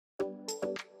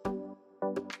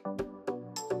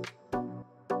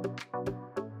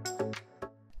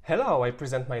Hello, I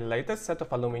present my latest set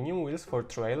of aluminum wheels for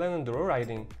trail and enduro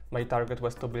riding. My target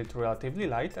was to build relatively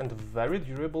light and very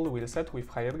durable wheelset with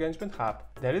high engagement hub.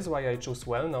 That is why I choose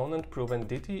well-known and proven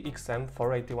DT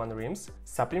XM481 rims,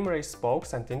 Sapim race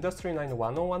spokes and Industry 9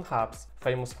 101 hubs,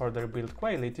 famous for their build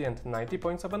quality and 90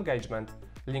 points of engagement.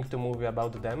 Link to movie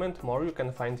about them and more you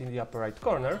can find in the upper right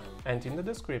corner and in the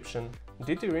description.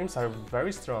 DT rims are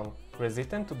very strong,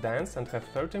 resistant to dance and have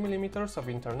 30 mm of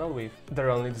internal width.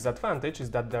 Their only disadvantage is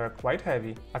that they are quite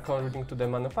heavy. According to the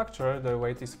manufacturer, their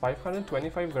weight is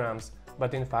 525 grams,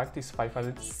 but in fact is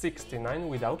 569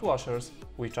 without washers,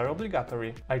 which are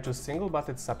obligatory. I choose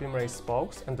single-butted Sapim race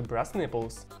spokes and brass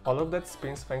nipples. All of that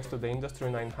spins thanks to the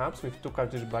Industry 9 hubs with 2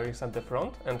 cartridge bearings at the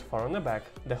front and 4 on the back.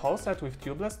 The whole set with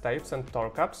tubeless tapes and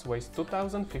torque ups weighs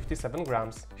 2057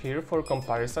 grams. Here for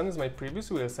comparison is my previous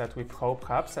wheel set with Hope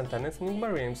hubs and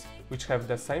Enigma rims, which have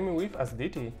the same width as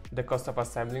DT. The cost of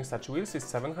assembling such wheels is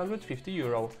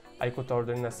 €750. I could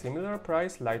order in a similar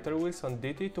price lighter wheels on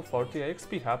DT 240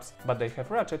 AXP hubs, but they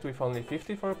have ratchet with only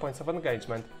 54 points of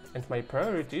engagement, and my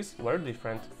priorities were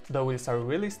different. The wheels are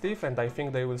really stiff and I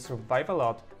think they will survive a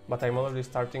lot, but I'm already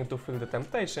starting to feel the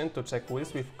temptation to check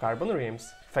wheels with carbon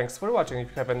rims. Thanks for watching. If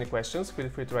you have any questions, feel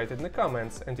free to write it in the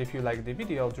comments, and if you like the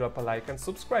video, drop a like and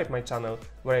subscribe my channel,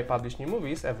 where I publish new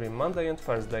movies every Monday and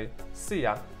Thursday. See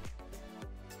ya!